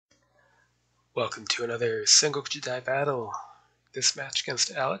Welcome to another Sengoku Jidai battle. This match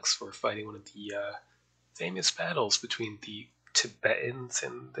against Alex, we're fighting one of the famous battles between the Tibetans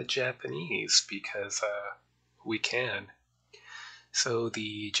and the Japanese because we can. So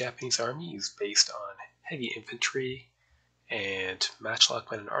the Japanese army is based on heavy infantry and matchlock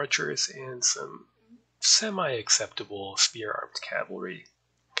men and archers and some semi-acceptable spear-armed cavalry.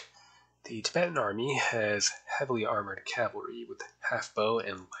 The Tibetan army has heavily armored cavalry with half bow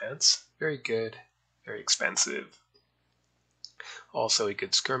and lance. Very good, very expensive. Also a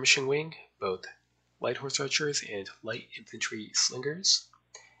good skirmishing wing, both light horse archers and light infantry slingers.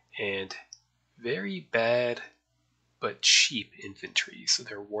 And very bad but cheap infantry. So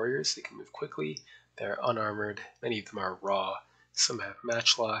they're warriors, they can move quickly, they're unarmored, many of them are raw. Some have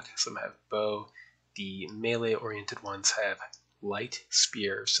matchlock, some have bow. The melee-oriented ones have light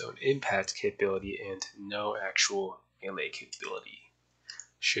spear, so an impact capability and no actual melee capability.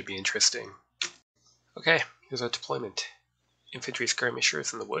 Should be interesting. Okay, here's our deployment. Infantry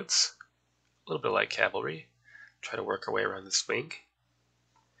skirmishers in the woods, a little bit like cavalry. Try to work our way around this wing.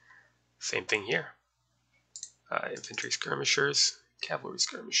 Same thing here. Infantry skirmishers, cavalry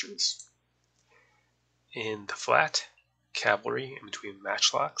skirmishers. In the flat, cavalry in between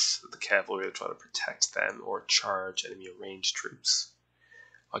matchlocks. The cavalry will try to protect them or charge enemy ranged troops.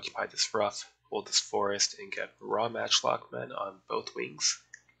 Occupy this rough, hold this forest, and get raw matchlock men on both wings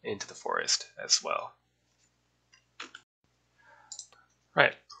into the forest as well.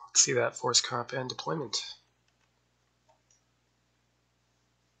 Right, let's see that force comp and deployment.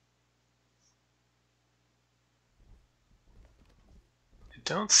 I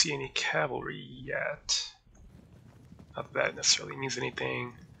don't see any cavalry yet. Not that necessarily means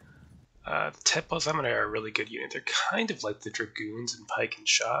anything. The Tibetan Lords are a really good unit. They're kind of like the Dragoons in Pike and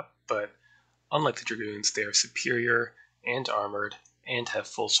Shot, but unlike the Dragoons, they are superior and armored and have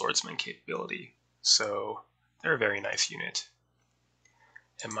full swordsman capability. So they're a very nice unit.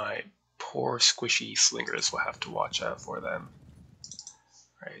 And my poor squishy slingers will have to watch out for them.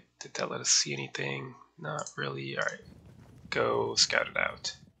 Alright, did that let us see anything? Not really. Alright, go scout it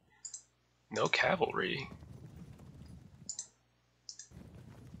out. No cavalry.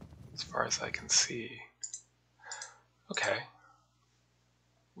 As far as I can see. Okay.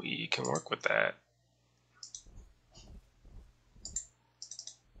 We can work with that.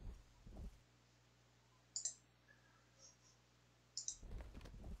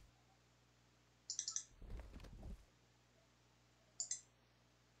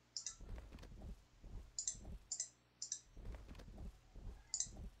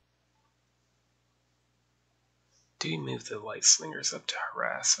 Do we move the light slingers up to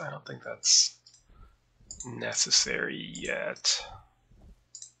harass? I don't think that's necessary yet.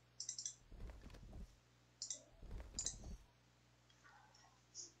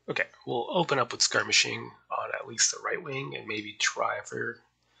 Okay, we'll open up with skirmishing on at least the right wing and maybe try for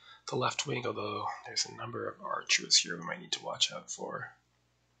the left wing, although there's a number of archers here we might need to watch out for.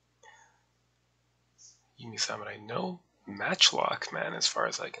 Yumi Samurai, no matchlock man as far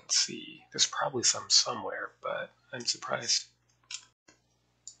as I can see. There's probably some somewhere, but I'm surprised.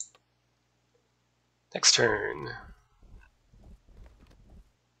 Next turn.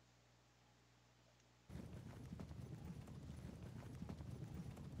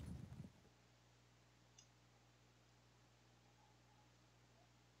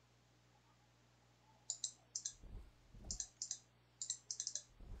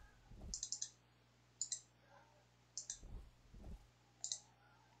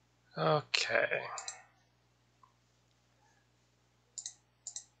 Okay.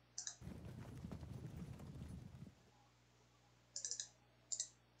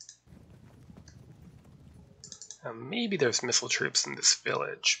 Now maybe there's missile troops in this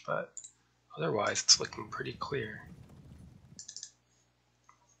village, but otherwise it's looking pretty clear.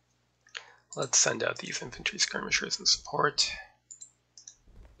 Let's send out these infantry skirmishers in support.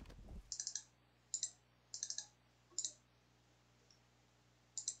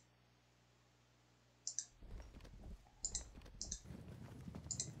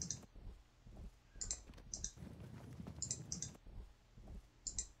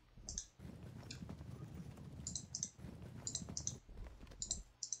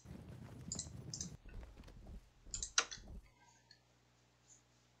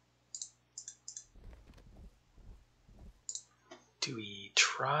 Do we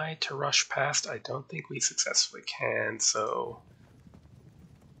try to rush past? I don't think we successfully can, so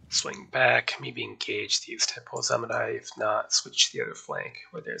swing back, maybe engage these Tibetan Lords. If not, switch to the other flank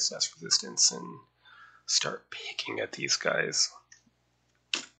where there's less resistance and start picking at these guys.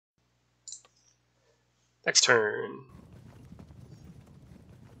 Next turn.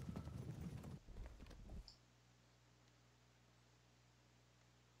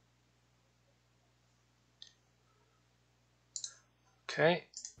 Okay,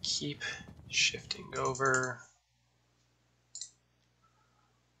 keep shifting over.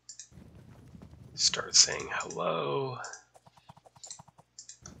 Start saying hello.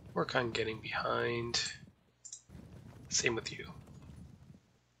 Work on getting behind. Same with you.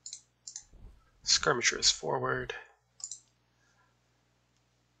 Skirmishers forward.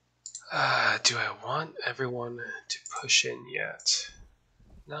 Do I want everyone to push in yet?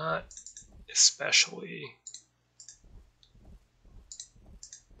 Not especially.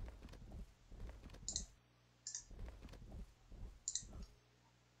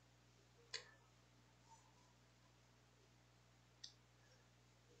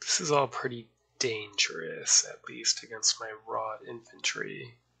 This is all pretty dangerous, at least against my raw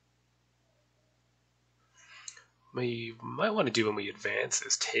infantry. What we might want to do when we advance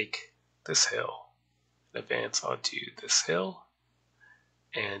is take this hill, advance onto this hill,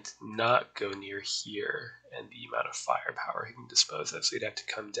 and not go near here and the amount of firepower he can dispose of, so he'd have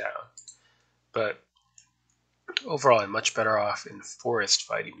to come down. But overall, I'm much better off in forest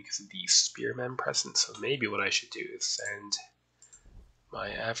fighting because of the spearmen present, so maybe what I should do is send my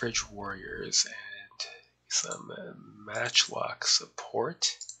average warriors and some matchlock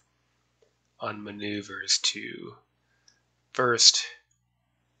support on maneuvers to first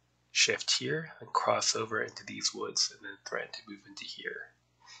shift here and cross over into these woods and then threaten to move into here.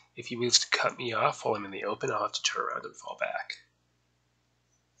 If he moves to cut me off while I'm in the open, I'll have to turn around and fall back.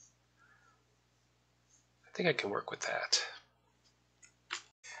 I think I can work with that.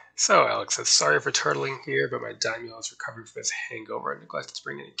 So Alex says, sorry for turtling here, but my daimyo has recovered from his hangover and neglected to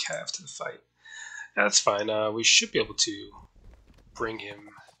bring any calves to the fight. That's fine. We should be able to bring him.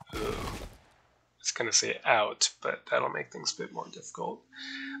 I was going to say out, but that'll make things a bit more difficult.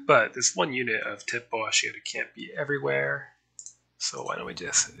 But this one unit of Teppoashiota can't be everywhere, so why don't we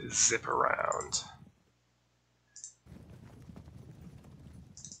just zip around.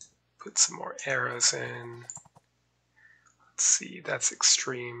 Put some more arrows in. Let's see, that's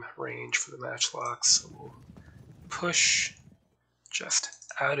extreme range for the matchlocks, so we'll push just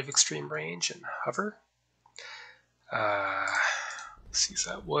out of extreme range and hover. Let's use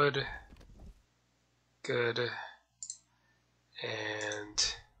that wood. Good.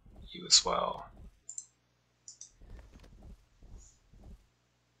 And you as well.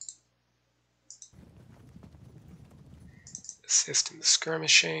 Assist in the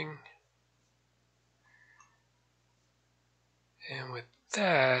skirmishing. And with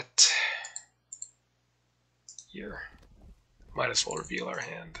that, here, might as well reveal our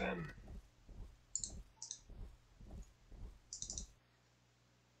hand then.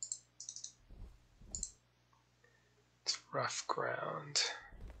 It's rough ground.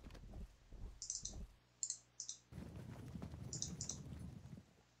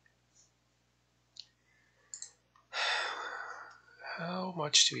 How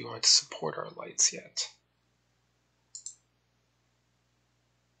much do we want to support our lights yet?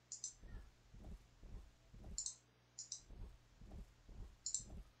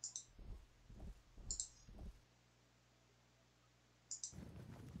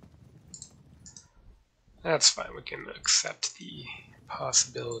 That's fine, we can accept the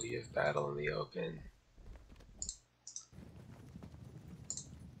possibility of battle in the open.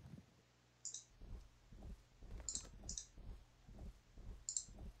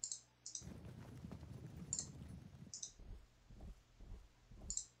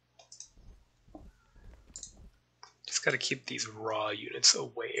 Just gotta keep these raw units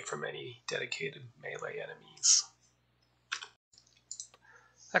away from any dedicated melee enemies.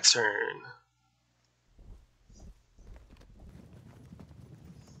 Next turn.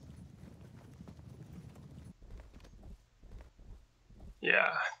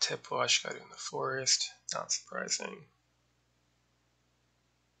 Yeah, Teppoashiota in the forest, not surprising.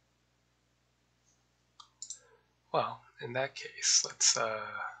 Well, in that case, let's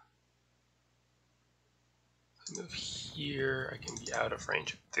move here. I can be out of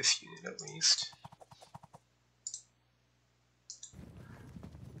range of this unit at least.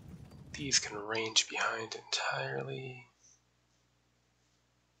 These can range behind entirely.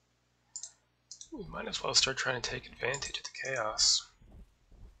 We might as well start trying to take advantage of the chaos.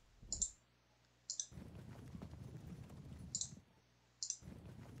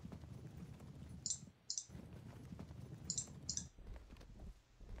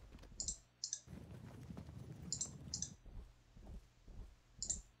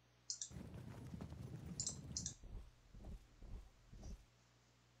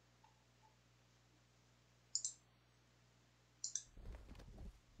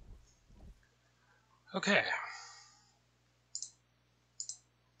 Okay.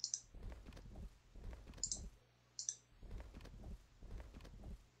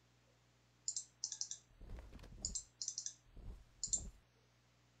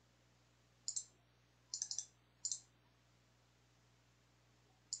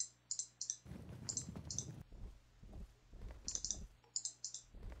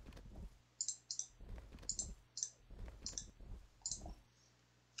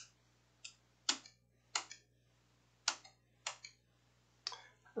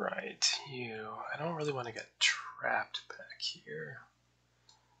 Right, you. I don't really want to get trapped back here.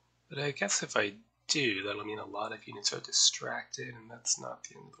 But I guess if I do, that'll mean a lot of units are distracted, and that's not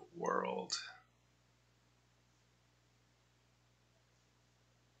the end of the world.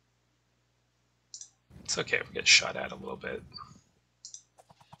 It's okay if we get shot at a little bit.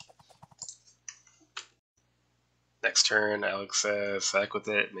 Next turn, Alex says, heck with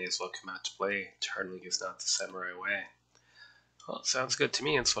it, may as well come out to play. Turn League is not the samurai way. Well, it sounds good to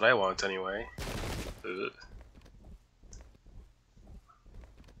me, it's what I want anyway. Ugh.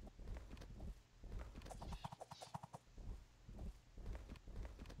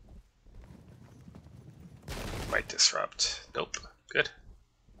 Might disrupt. Nope. Good.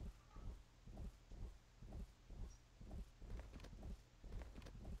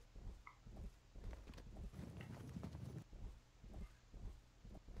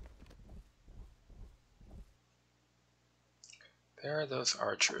 There are those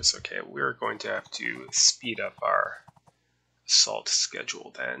archers. Okay, we're going to have to speed up our assault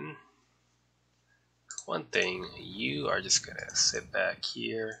schedule then. One thing, you are just going to sit back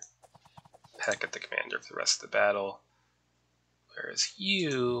here, peck at the commander for the rest of the battle, whereas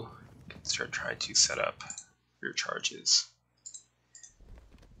you can start trying to set up your charges.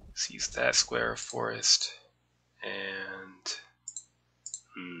 Seize that square forest, and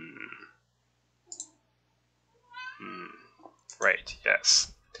right,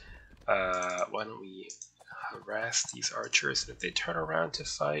 yes. Why don't we harass these archers, and if they turn around to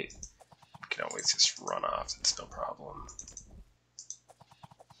fight, we can always just run off, it's no problem.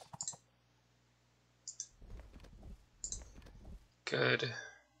 Good.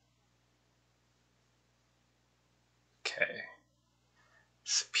 Okay.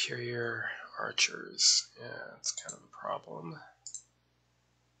 Superior archers. Yeah, that's kind of a problem.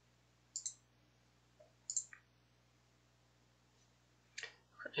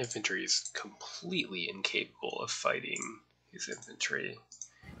 Our infantry is completely incapable of fighting his infantry.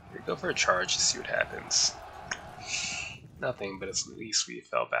 Here, go for a charge to see what happens. Nothing, but at least we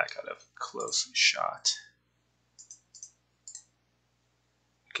fell back out of close shot.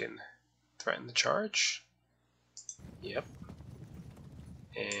 We can threaten the charge. Yep.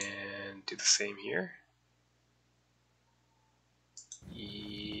 And do the same here.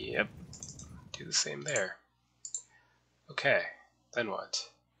 Yep. Do the same there. Okay, then what?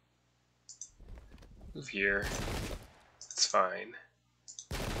 Move here. It's fine.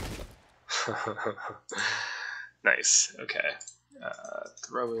 Nice, okay.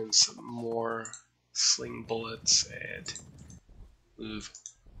 Throw in some more sling bullets and move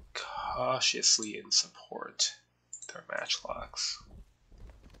cautiously in support with our matchlocks.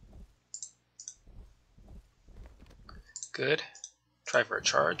 Good. Try for a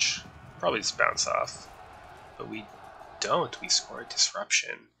charge. Probably just bounce off. But we don't. We score a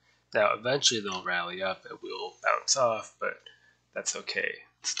disruption. Now, eventually they'll rally up and we'll bounce off, but that's okay.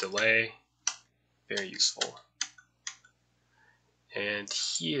 It's delay. Very useful. And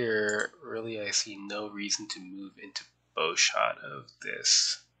here, really, I see no reason to move into bowshot of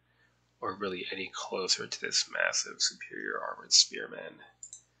this, or really any closer to this massive superior armored spearman.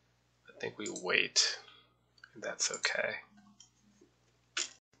 I think we wait, and that's okay.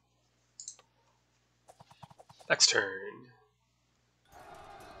 Next turn.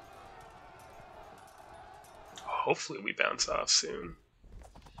 Hopefully we bounce off soon.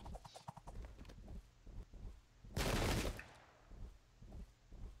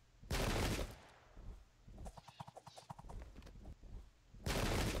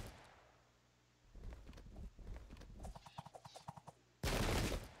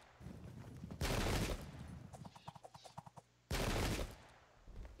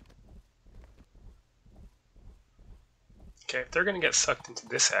 Okay, if they're going to get sucked into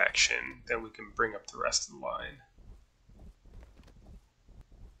this action, then we can bring up the rest of the line.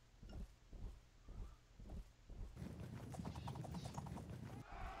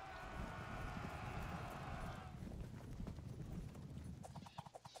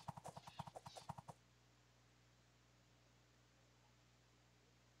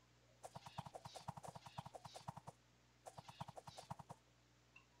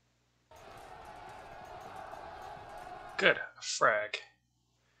 Good, a frag.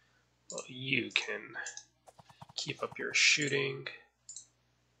 Well, you can keep up your shooting.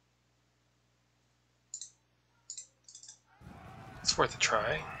 It's worth a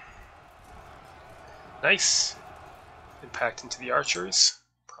try. Nice. Impact into the archers.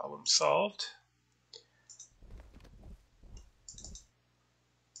 Problem solved.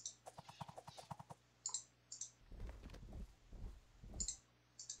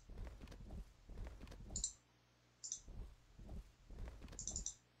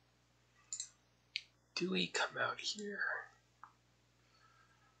 do we come out here?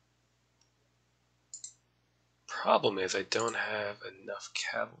 Problem is I don't have enough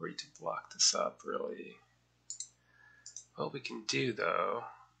cavalry to block this up, really. What we can do, though,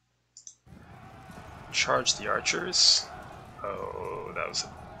 charge the archers. Oh, that was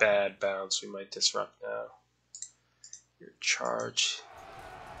a bad bounce. We might disrupt now. Your charge.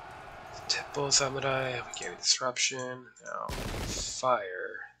 Temple Samurai, we get a disruption. Now,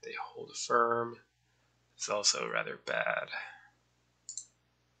 fire. They hold firm. It's also rather bad.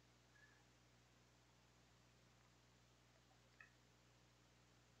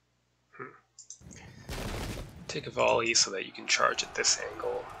 Take a volley so that you can charge at this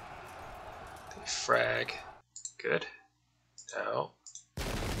angle. They frag. Good. Now,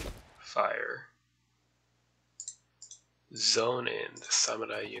 fire. Zone in the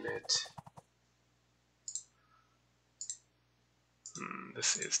samurai unit.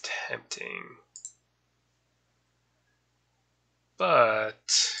 This is tempting.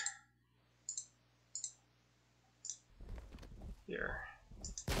 But here,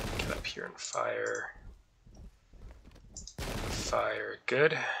 get up here and fire. Fire,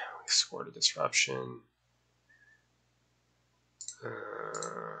 good. We scored a disruption.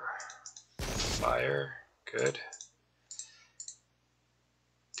 Fire, good.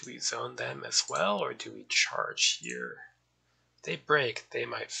 Do we zone them as well, or do we charge here? If they break, they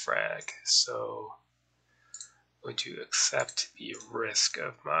might frag, so I'm going to accept the risk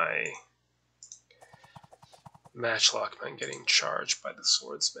of my matchlockman getting charged by the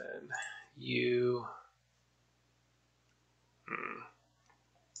swordsman. You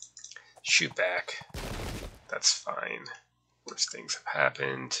shoot back. That's fine. Worse things have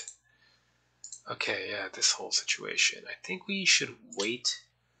happened. Okay, yeah, this whole situation. I think we should wait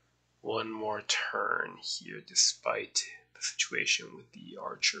one more turn here despite the situation with the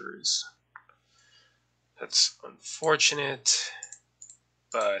archers. That's unfortunate,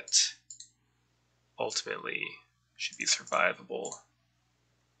 but ultimately should be survivable.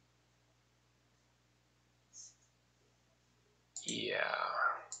 Yeah.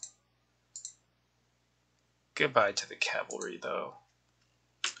 Goodbye to the cavalry, though.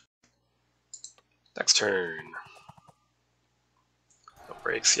 Next turn. No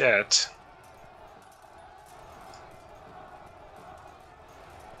breaks yet.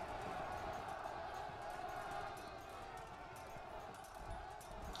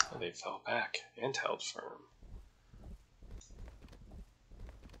 Oh, they fell back and held firm.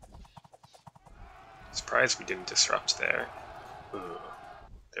 Surprised we didn't disrupt there. Ooh,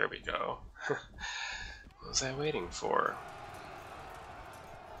 there we go. What was I waiting for?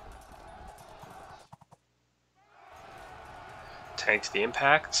 Tank to the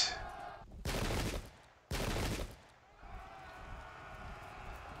impact.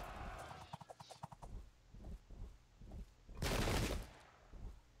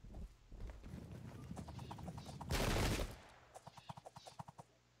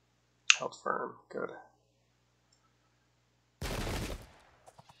 Held firm, good.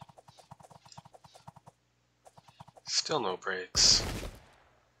 Still no breaks.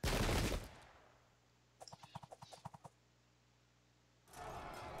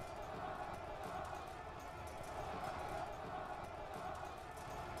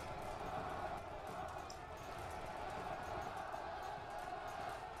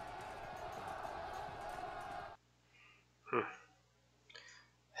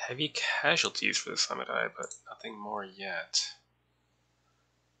 Heavy casualties for the samurai, but nothing more yet.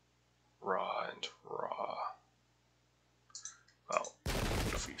 Raw and raw. Well,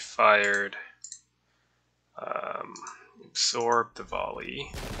 what if we fired? Absorb the volley.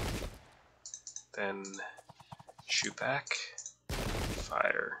 Then shoot back.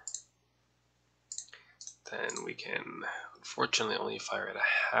 Fire. Then we can, unfortunately, only fire at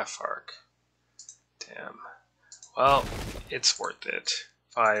a half arc. Damn. Well, it's worth it.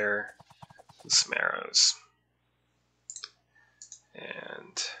 Fire with some arrows.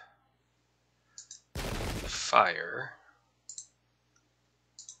 And fire.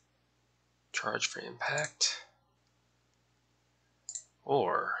 Charge for impact.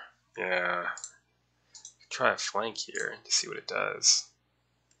 Or, yeah, try a flank here to see what it does.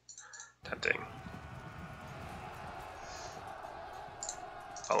 Tempting.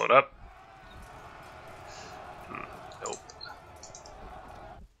 Followed up. Nope.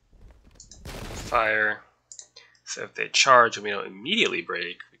 Fire. So if they charge and we don't immediately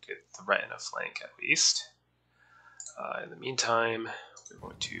break, we could threaten a flank at least. In the meantime, we're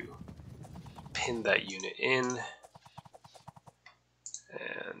going to pin that unit in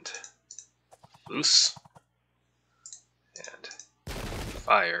and loose and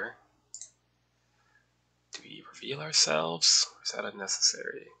fire. heal ourselves? Or is that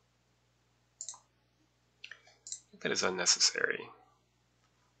unnecessary? I think that is unnecessary.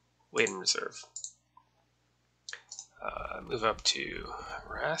 Wait in reserve. Move up to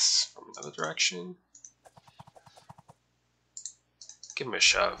harass from another direction. Give him a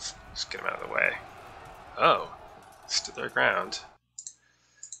shove. Just get him out of the way. Oh, stood their ground.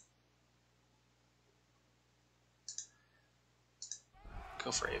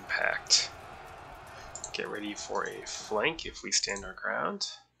 Go for impact. Get ready for a flank if we stand our ground.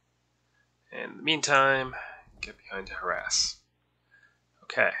 And in the meantime, get behind to harass.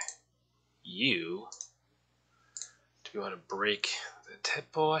 Okay. You. Do we want to break the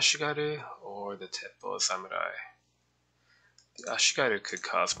Teppo Ashigaru or the Teppo Samurai? The Ashigaru could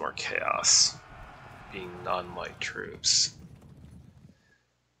cause more chaos, being non-light troops.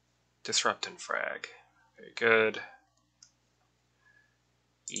 Disrupt and frag. Very good.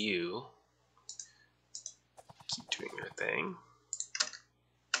 You keep doing your thing.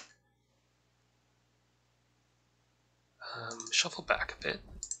 Shuffle back a bit.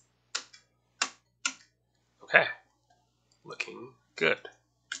 Okay. Looking good.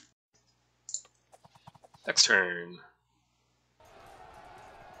 Next turn.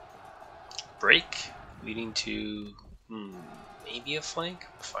 Break, leading to maybe a flank?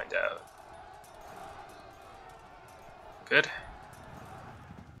 We'll find out. Good.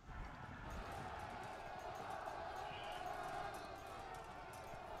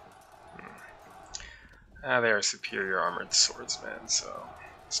 They are superior armored swordsmen, so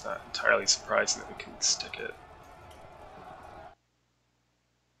it's not entirely surprising that we can stick it.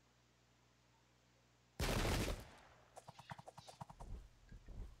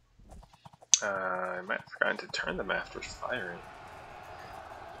 I might have forgotten to turn them after firing.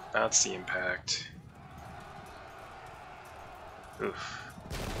 Bounce the impact. Oof.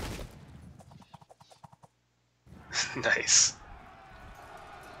 Nice.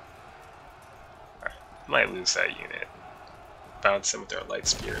 Alright, might lose that unit. Bounce them with their light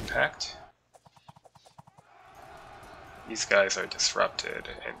spear impact. These guys are disrupted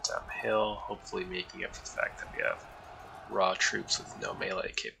and downhill, hopefully making up for the fact that we have raw troops with no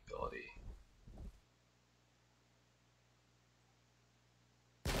melee capability.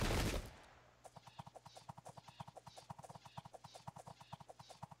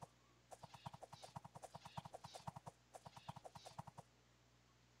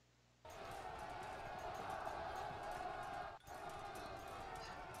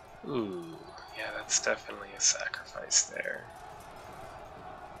 Ooh, yeah, that's definitely a sacrifice there.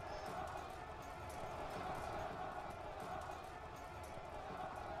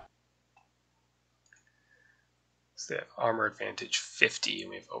 So they have armor advantage 50, and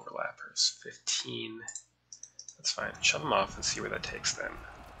we have overlappers 15. That's fine. Shove them off and see where that takes them.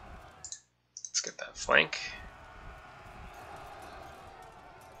 Let's get that flank.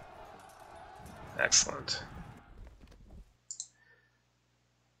 Excellent.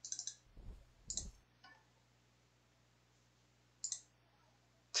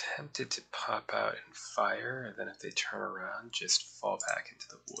 Tempted to pop out and fire, and then if they turn around, just fall back into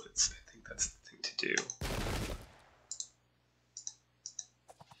the woods. I think that's the thing to do.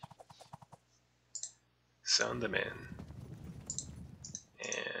 Zone them in.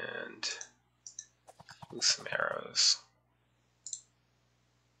 And lose some arrows.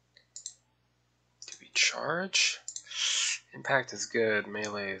 Do we charge? Impact is good,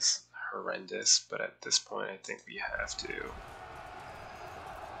 melee is horrendous, but at this point I think we have to.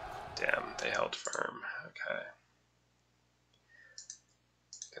 Damn, they held firm. Okay.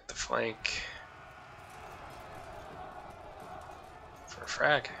 Get the flank. For a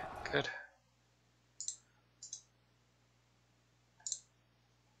frag. Good.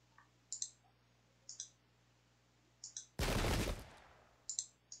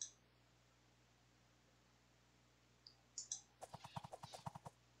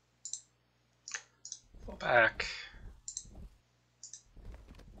 Fall back.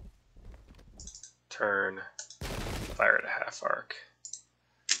 Turn. Fire at a half arc.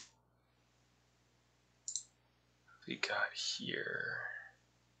 What we got here?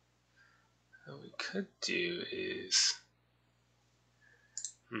 What we could do is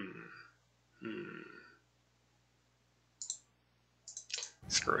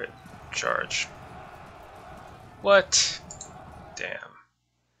screw it. Charge. What? Damn.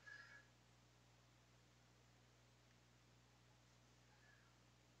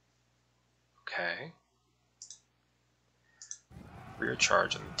 Okay. Rear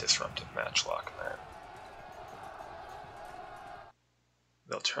charge and disruptive matchlock then.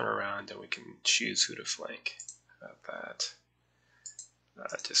 They'll turn around and we can choose who to flank. How about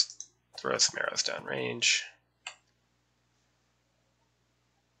that? Just throw some arrows down range.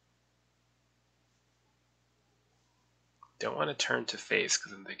 Don't want to turn to face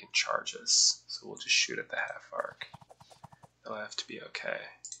because then they can charge us. So we'll just shoot at the half arc. They'll have to be okay.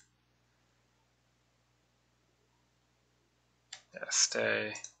 Yeah,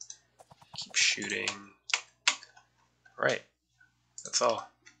 stay. Keep shooting. Right. That's all.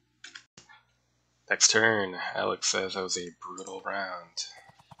 Next turn. Alex says that was a brutal round.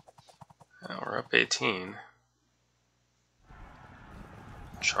 Now we're up 18.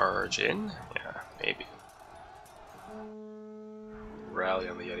 Charge in? Yeah, maybe. Rally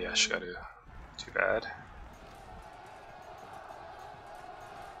on the Yeti Ashigaru. Too bad.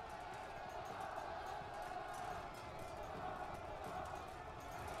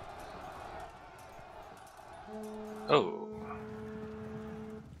 Oh.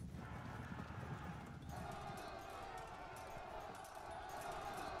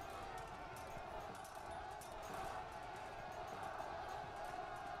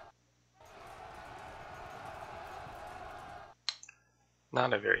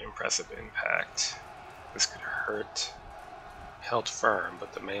 Not a very impressive impact. This could hurt. Held firm,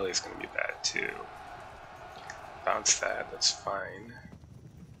 but the melee is going to be bad too. Bounce that, that's fine.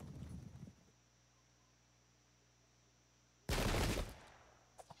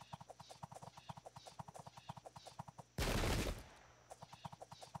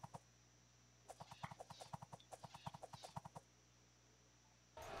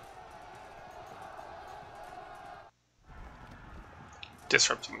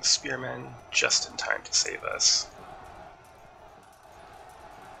 Disrupting the spearmen just in time to save us.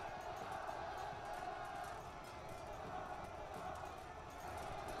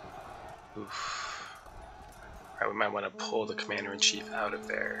 Oof. Alright, we might want to pull the commander-in-chief out of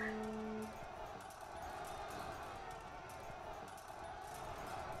there.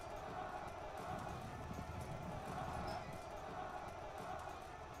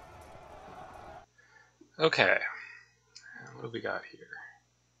 Okay, what do we got here?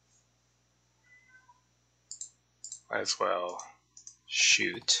 Might as well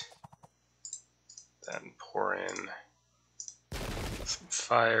shoot, then pour in some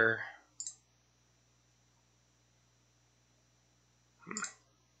fire.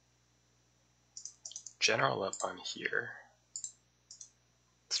 General up on here.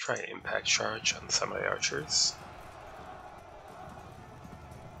 Let's try an impact charge on some of the archers.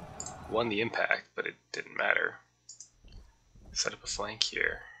 Won the impact, but it didn't matter. Set up a flank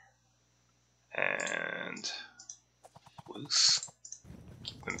here. And loose.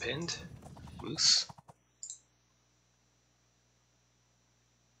 Keep them pinned. Loose.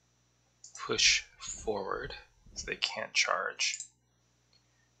 Push forward so they can't charge.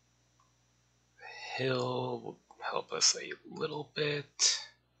 The hill will help us a little bit.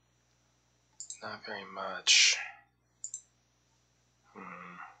 Not very much.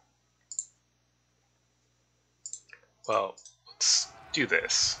 Well, let's do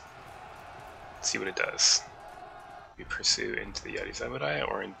this. See what it does. We pursue into the Yeti Zabudai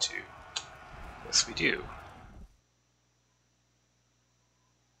or into... Yes, we do.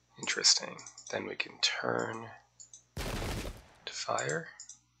 Interesting. Then we can turn to fire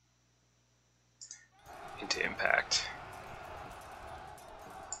into impact.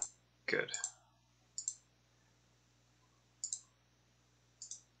 Good.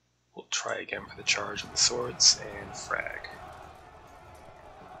 We'll try again for the charge of the swords and frag.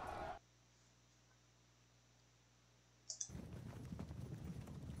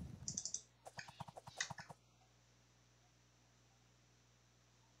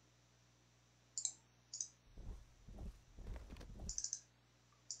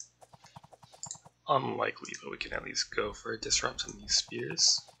 Unlikely, but we can at least go for a disrupt on these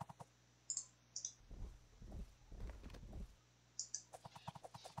spears.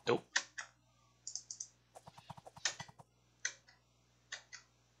 Nope.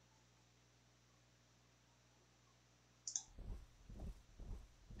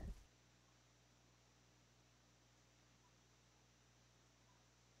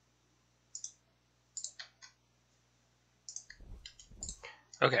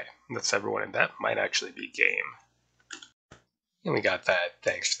 Okay, that's everyone, and that might actually be game. And we got that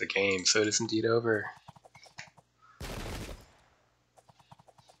thanks to the game, so it is indeed over.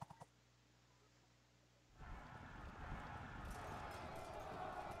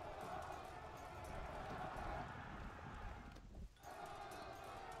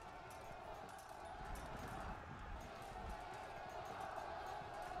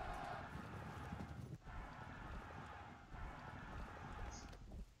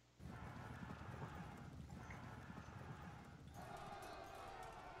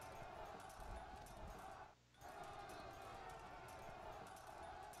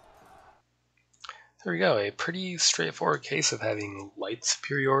 There we go, a pretty straightforward case of having light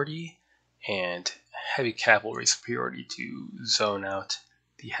superiority and heavy cavalry superiority to zone out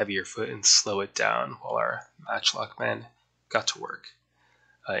the heavier foot and slow it down while our matchlock men got to work.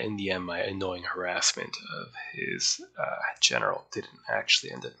 In the end, my annoying harassment of his general didn't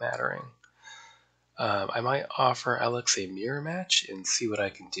actually end up mattering. I might offer Alex a mirror match and see what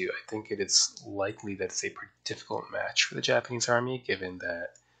I can do. I think it is likely that it's a pretty difficult match for the Japanese army, given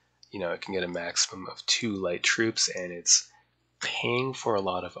that it can get a maximum of 2 light troops, and it's paying for a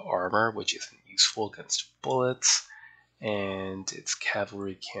lot of armor, which isn't useful against bullets, and its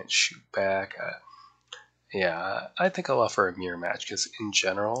cavalry can't shoot back. Yeah, I think I'll offer a mirror match because, in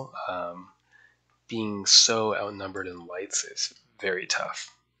general, being so outnumbered in lights is very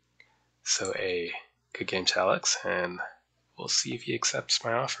tough. So a good game to Alex, and we'll see if he accepts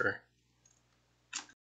my offer.